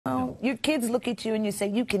your kids look at you and you say,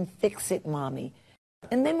 you can fix it, mommy.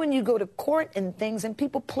 And then when you go to court and things and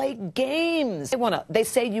people play games, they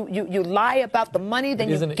say you lie about the money, then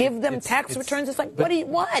you give them tax returns. It's like, what do you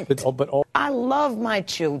want? I love my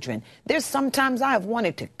children. There's sometimes I have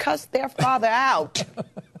wanted to cuss their father out,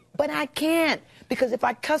 but I can't, because if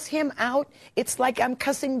I cuss him out, it's like I'm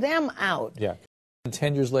cussing them out. Yeah. And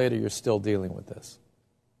 10 years later, you're still dealing with this.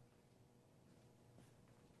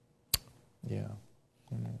 Yeah.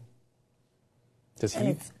 Does he?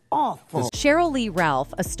 It's awful. Sheryl Lee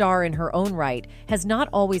Ralph, a star in her own right, has not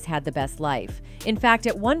always had the best life. In fact,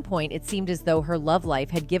 at one point, it seemed as though her love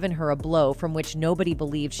life had given her a blow from which nobody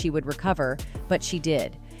believed she would recover, but she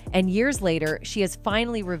did. And years later, she has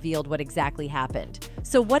finally revealed what exactly happened.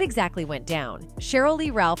 So what exactly went down? Sheryl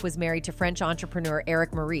Lee Ralph was married to French entrepreneur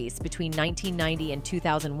Eric Maurice between 1990 and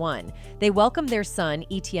 2001. They welcomed their son,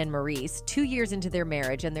 Etienne Maurice, 2 years into their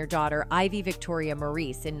marriage, and their daughter, Ivy Victoria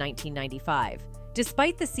Maurice, in 1995.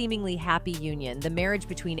 Despite the seemingly happy union, the marriage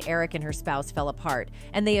between Eric and her spouse fell apart,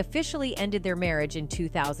 and they officially ended their marriage in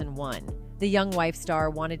 2001. The young wife star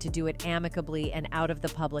wanted to do it amicably and out of the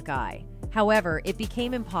public eye. However, it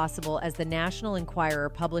became impossible as the National Enquirer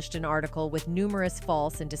published an article with numerous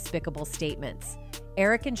false and despicable statements.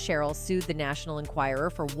 Eric and Sheryl sued the National Enquirer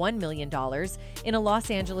for $1 million in a Los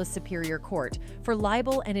Angeles Superior Court for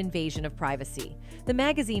libel and invasion of privacy. The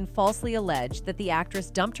magazine falsely alleged that the actress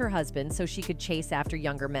dumped her husband so she could chase after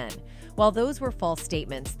younger men. While those were false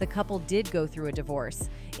statements, the couple did go through a divorce.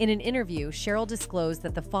 In an interview, Sheryl disclosed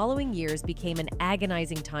that the following years became an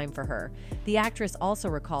agonizing time for her. The actress also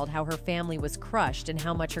recalled how her family was crushed and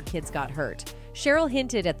how much her kids got hurt. Sheryl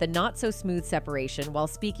hinted at the not-so-smooth separation while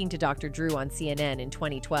speaking to Dr. Drew on CNN in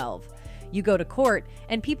 2012. You go to court,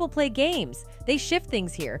 and people play games. They shift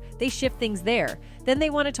things here, they shift things there. Then they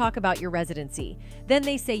want to talk about your residency. Then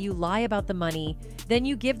they say you lie about the money. Then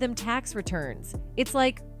you give them tax returns. It's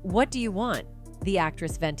like, what do you want? The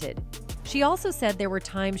actress vented. She also said there were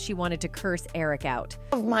times she wanted to curse Eric out.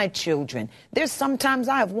 Of my children, there's sometimes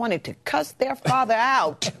I have wanted to cuss their father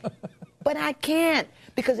out, but I can't.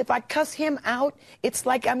 Because if I cuss him out, it's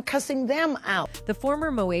like I'm cussing them out. The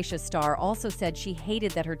former Moesha star also said she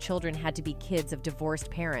hated that her children had to be kids of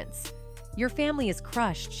divorced parents. Your family is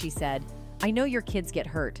crushed, she said. I know your kids get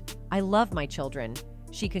hurt. I love my children.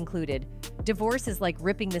 She concluded, divorce is like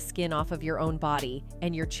ripping the skin off of your own body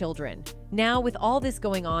and your children. Now, with all this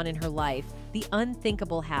going on in her life, the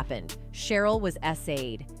unthinkable happened. Sheryl was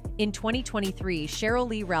SA'd. In 2023, Sheryl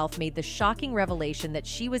Lee Ralph made the shocking revelation that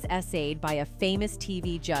she was SA'd by a famous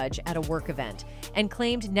TV judge at a work event and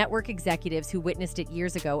claimed network executives who witnessed it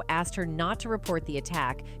years ago asked her not to report the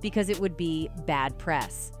attack because it would be bad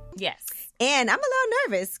press. Yes. And I'm a little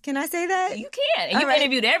nervous. Can I say that? You can. And you've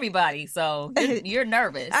interviewed everybody, so you're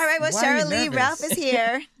nervous. All right. Well, Sheryl Lee Ralph is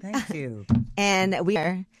here. Thank you. And we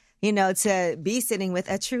are, to be sitting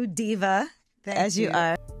with a true diva, as you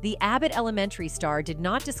are. The Abbott Elementary star did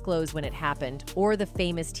not disclose when it happened or the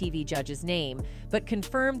famous TV judge's name, but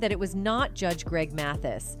confirmed that it was not Judge Greg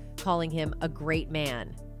Mathis, calling him a great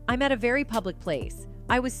man. I'm at a very public place.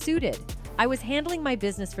 I was suited. I was handling my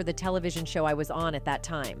business for the television show I was on at that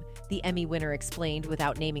time, the Emmy winner explained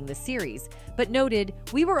without naming the series, but noted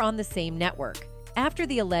we were on the same network. After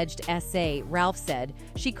the alleged SA, Ralph said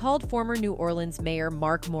she called former New Orleans Mayor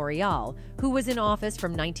Mark Morial, who was in office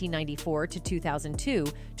from 1994 to 2002,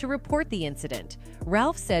 to report the incident.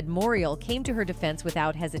 Ralph said Morial came to her defense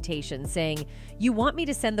without hesitation, saying, "You want me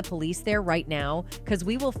to send the police there right now? Because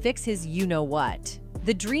we will fix his you-know-what."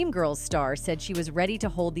 The Dreamgirls star said she was ready to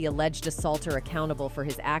hold the alleged assaulter accountable for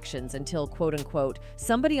his actions until, quote-unquote,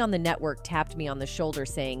 somebody on the network tapped me on the shoulder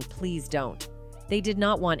saying, "Please don't." They did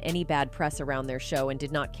not want any bad press around their show and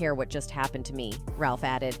did not care what just happened to me, Ralph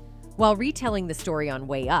added. While retelling the story on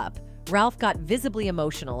Way Up, Ralph got visibly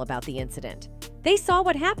emotional about the incident. "They saw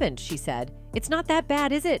what happened," she said. "It's not that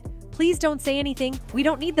bad, is it? Please don't say anything. We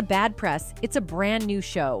don't need the bad press. It's a brand new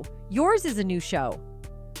show. Yours is a new show."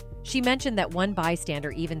 She mentioned that one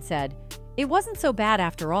bystander even said, "It wasn't so bad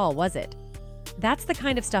after all, was it?" "That's the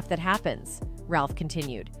kind of stuff that happens," Ralph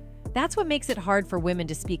continued. "That's what makes it hard for women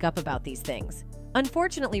to speak up about these things."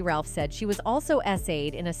 Unfortunately, Ralph said she was also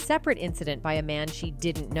SA'd in a separate incident by a man she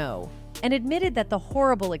didn't know, and admitted that the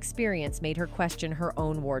horrible experience made her question her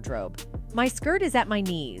own wardrobe. "My skirt is at my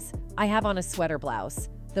knees. I have on a sweater blouse.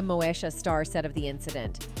 the Moesha star said of the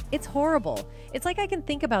incident. It's horrible. It's like I can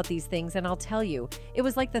think about these things and I'll tell you, it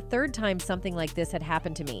was like the third time something like this had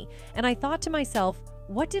happened to me. And I thought to myself,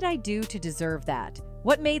 what did I do to deserve that?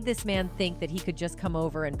 What made this man think that he could just come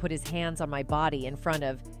over and put his hands on my body in front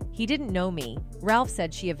of... He didn't know me. Ralph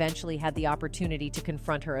said she eventually had the opportunity to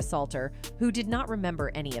confront her assaulter, who did not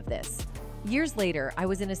remember any of this. Years later, I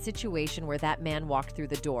was in a situation where that man walked through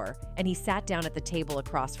the door, and he sat down at the table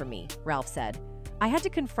across from me, Ralph said. I had to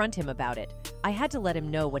confront him about it. I had to let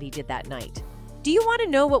him know what he did that night. Do you want to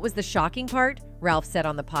know what was the shocking part? Ralph said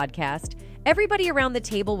on the podcast. Everybody around the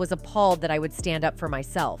table was appalled that I would stand up for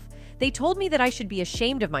myself. They told me that I should be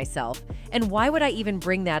ashamed of myself, and why would I even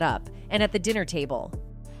bring that up, and at the dinner table?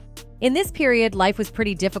 In this period, life was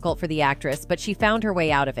pretty difficult for the actress, but she found her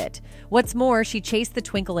way out of it. What's more, she chased the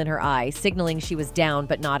twinkle in her eye, signaling she was down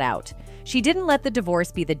but not out. She didn't let the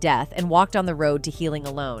divorce be the death and walked on the road to healing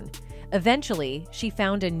alone. Eventually, she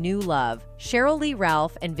found a new love. Sheryl Lee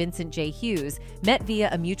Ralph and Vincent J. Hughes met via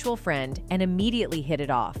a mutual friend and immediately hit it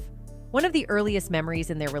off. One of the earliest memories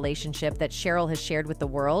in their relationship that Sheryl has shared with the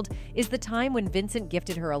world is the time when Vincent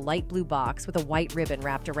gifted her a light blue box with a white ribbon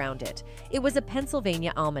wrapped around it. It was a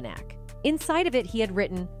Pennsylvania almanac. Inside of it, he had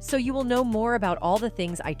written, "So you will know more about all the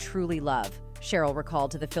things I truly love," Sheryl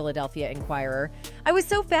recalled to the Philadelphia Inquirer. I was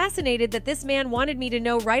so fascinated that this man wanted me to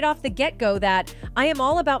know right off the get-go that I am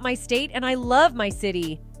all about my state and I love my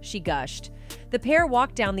city, she gushed. The pair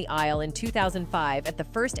walked down the aisle in 2005 at the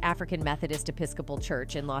First African Methodist Episcopal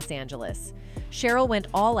Church in Los Angeles. Sheryl went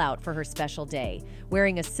all out for her special day,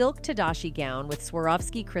 wearing a silk Tadashi gown with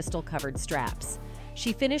Swarovski crystal-covered straps.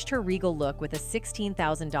 She finished her regal look with a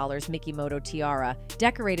 $16,000 Mikimoto tiara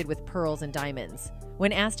decorated with pearls and diamonds.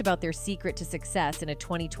 When asked about their secret to success in a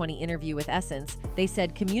 2020 interview with Essence, they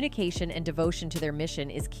said communication and devotion to their mission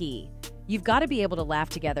is key. You've got to be able to laugh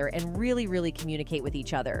together and really communicate with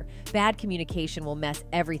each other. Bad communication will mess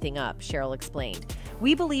everything up, Sheryl explained.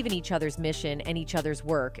 We believe in each other's mission and each other's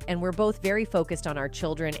work, and we're both very focused on our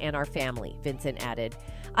children and our family, Vincent added.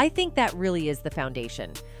 I think that really is the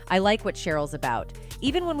foundation. I like what Sheryl's about.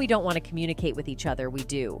 Even when we don't want to communicate with each other, we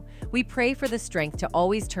do. We pray for the strength to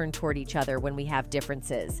always turn toward each other when we have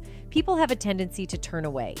differences. People have a tendency to turn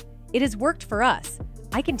away. It has worked for us.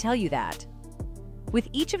 I can tell you that. With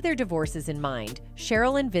each of their divorces in mind,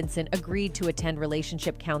 Sheryl and Vincent agreed to attend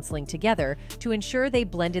relationship counseling together to ensure they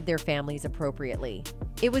blended their families appropriately.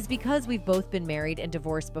 It was because we've both been married and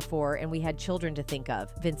divorced before and we had children to think of,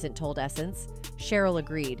 Vincent told Essence. Sheryl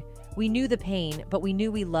agreed. We knew the pain, but we knew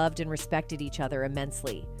we loved and respected each other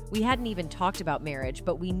immensely. We hadn't even talked about marriage,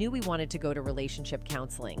 but we knew we wanted to go to relationship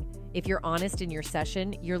counseling. If you're honest in your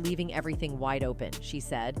session, you're leaving everything wide open, she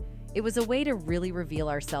said. It was a way to really reveal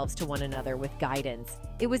ourselves to one another with guidance.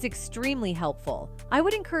 It was extremely helpful. I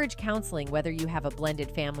would encourage counseling whether you have a blended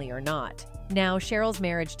family or not. Now, Sheryl's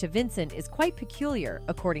marriage to Vincent is quite peculiar,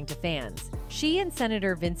 according to fans. She and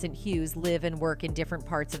Senator Vincent Hughes live and work in different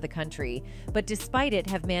parts of the country, but despite it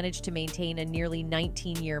have managed to maintain a nearly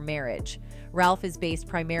 19-year marriage. Ralph is based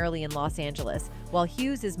primarily in Los Angeles, while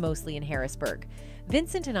Hughes is mostly in Harrisburg.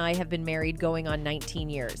 Vincent and I have been married going on 19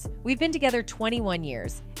 years. We've been together 21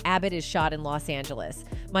 years. Abbott is shot in Los Angeles.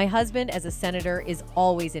 My husband, as a senator, is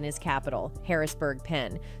always in his capital, Harrisburg,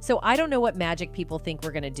 Penn. So I don't know what magic people think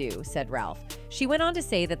we're going to do, said Ralph. She went on to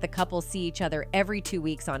say that the couple see each other every 2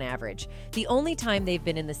 weeks on average. The only time they've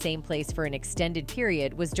been in the same place for an extended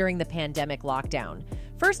period was during the pandemic lockdown.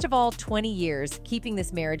 First of all, 20 years, keeping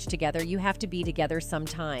this marriage together, you have to be together some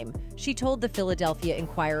time, she told the Philadelphia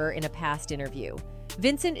Inquirer in a past interview.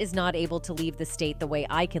 Vincent is not able to leave the state the way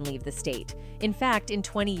I can leave the state. In fact, in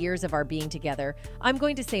 20 years of our being together, I'm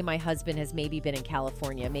going to say my husband has maybe been in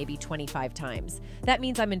California maybe 25 times. That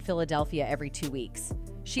means I'm in Philadelphia every 2 weeks.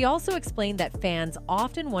 She also explained that fans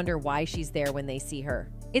often wonder why she's there when they see her.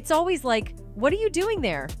 It's always like, what are you doing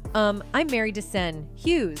there? I'm married to Sen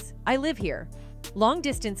Hughes. I live here. Long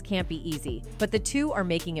distance can't be easy, but the two are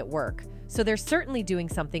making it work. So they're certainly doing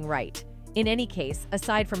something right. In any case,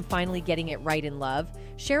 aside from finally getting it right in love,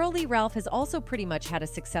 Sheryl Lee Ralph has also pretty much had a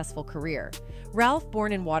successful career. Ralph,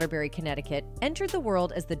 born in Waterbury, Connecticut, entered the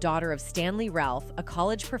world as the daughter of Stanley Ralph, a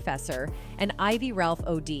college professor, and Ivy Ralph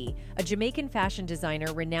O.D., a Jamaican fashion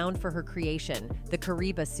designer renowned for her creation, the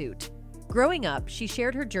Kariba suit. Growing up, she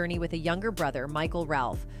shared her journey with a younger brother, Michael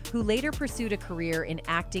Ralph, who later pursued a career in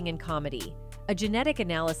acting and comedy. A genetic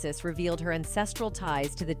analysis revealed her ancestral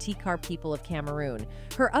ties to the Tikar people of Cameroon.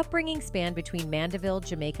 Her upbringing spanned between Mandeville,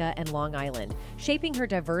 Jamaica, and Long Island, shaping her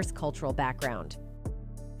diverse cultural background.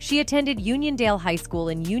 She attended Uniondale High School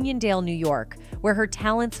in Uniondale, New York, where her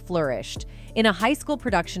talents flourished. In a high school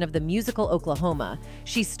production of the musical Oklahoma,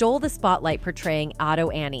 she stole the spotlight portraying Otto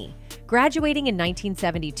Annie. Graduating in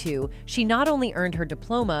 1972, she not only earned her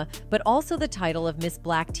diploma, but also the title of Miss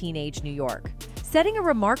Black Teenage New York. Setting a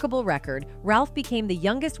remarkable record, Ralph became the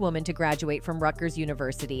youngest woman to graduate from Rutgers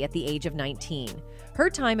University at the age of 19. Her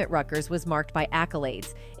time at Rutgers was marked by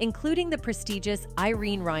accolades, including the prestigious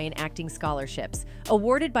Irene Ryan Acting Scholarships,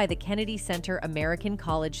 awarded by the Kennedy Center American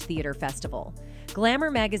College Theater Festival.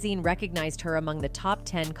 Glamour magazine recognized her among the top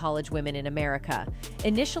 10 college women in America.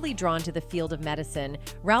 Initially drawn to the field of medicine,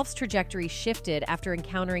 Ralph's trajectory shifted after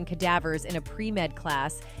encountering cadavers in a pre-med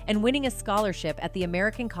class and winning a scholarship at the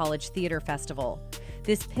American College Theater Festival.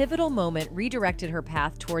 This pivotal moment redirected her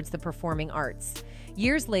path towards the performing arts.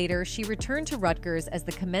 Years later, she returned to Rutgers as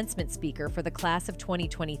the commencement speaker for the class of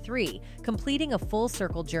 2023, completing a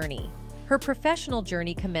full-circle journey. Her professional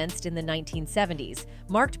journey commenced in the 1970s,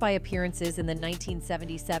 marked by appearances in the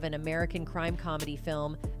 1977 American crime comedy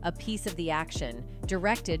film A Piece of the Action,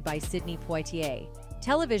 directed by Sidney Poitier.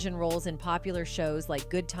 Television roles in popular shows like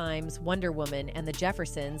Good Times, Wonder Woman, and The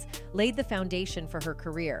Jeffersons laid the foundation for her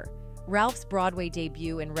career. Ralph's Broadway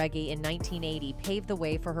debut in Reggae in 1980 paved the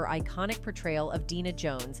way for her iconic portrayal of Deena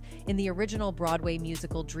Jones in the original Broadway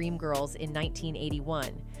musical Dreamgirls in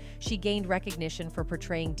 1981. She gained recognition for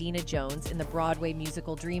portraying Deena Jones in the Broadway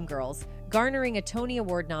musical Dreamgirls, garnering a Tony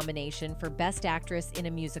Award nomination for Best Actress in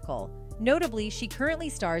a Musical. Notably, she currently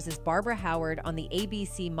stars as Barbara Howard on the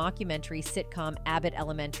ABC mockumentary sitcom Abbott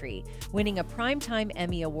Elementary, winning a Primetime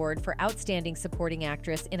Emmy Award for Outstanding Supporting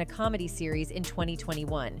Actress in a Comedy Series in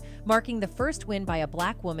 2021, marking the first win by a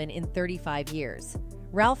Black woman in 35 years.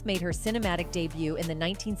 Ralph made her cinematic debut in the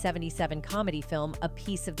 1977 comedy film A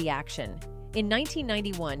Piece of the Action. In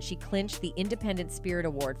 1991, she clinched the Independent Spirit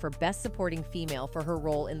Award for Best Supporting Female for her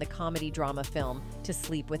role in the comedy drama film To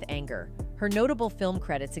Sleep with Anger. Her notable film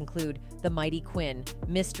credits include The Mighty Quinn,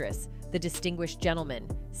 Mistress, The Distinguished Gentleman,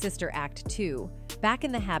 Sister Act 2, Back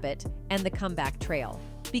in the Habit, and The Comeback Trail.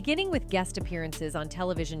 Beginning with guest appearances on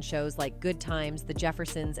television shows like Good Times, The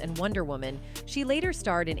Jeffersons, and Wonder Woman, she later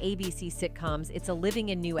starred in ABC sitcoms It's a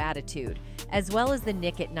Living and New Attitude, as well as the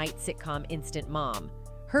Nick at Night sitcom Instant Mom.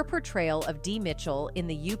 Her portrayal of Dee Mitchell in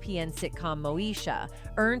the UPN sitcom Moesha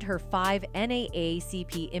earned her 5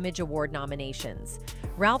 NAACP Image Award nominations.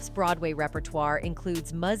 Ralph's Broadway repertoire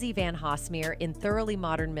includes Muzzy Van Hossmere in Thoroughly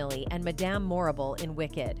Modern Millie and Madame Morrible in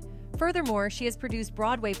Wicked. Furthermore, she has produced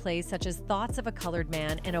Broadway plays such as Thoughts of a Colored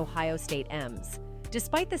Man and Ohio State Ems.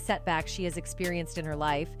 Despite the setbacks she has experienced in her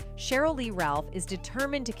life, Sheryl Lee Ralph is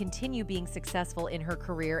determined to continue being successful in her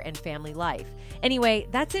career and family life. Anyway,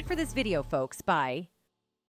 that's it for this video, folks. Bye.